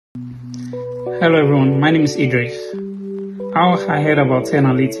Hello everyone, my name is Idris. How I heard about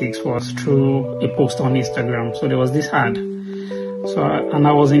 10Alytics was through a post on Instagram. So there was this ad. And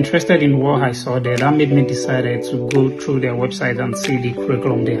I was interested in what I saw there. That made me decide to go through their website and see the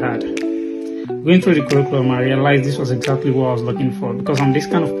curriculum they had. Going through the curriculum, I realized this was exactly what I was looking for, because I'm this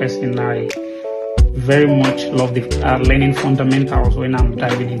kind of person. I very much love learning fundamentals when I'm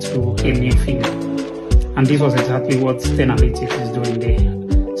diving into a new field. And this was exactly what 10Alytics is doing. They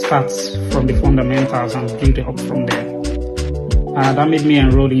start from the fundamentals and build it up from there. That made me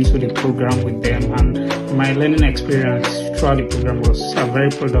enroll into the program with them, and my learning experience throughout the program was very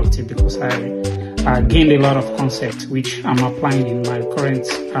productive, because I gained a lot of concepts which I'm applying in my current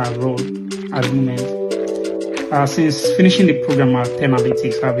role at the moment. Since finishing the program at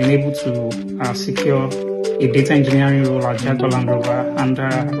 10Alytics, I've been able to secure a data engineering role at Jaguar Land Rover, and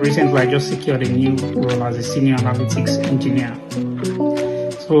recently I just secured a new role as a senior analytics engineer.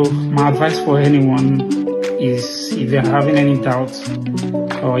 So my advice for anyone is, if you're having any doubts,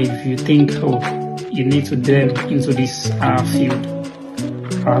 or if you think you need to delve into this field,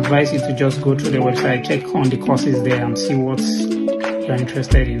 I advise you to just go to the website, check on the courses there and see what you're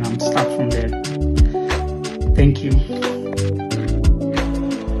interested in, and start from there. Thank you.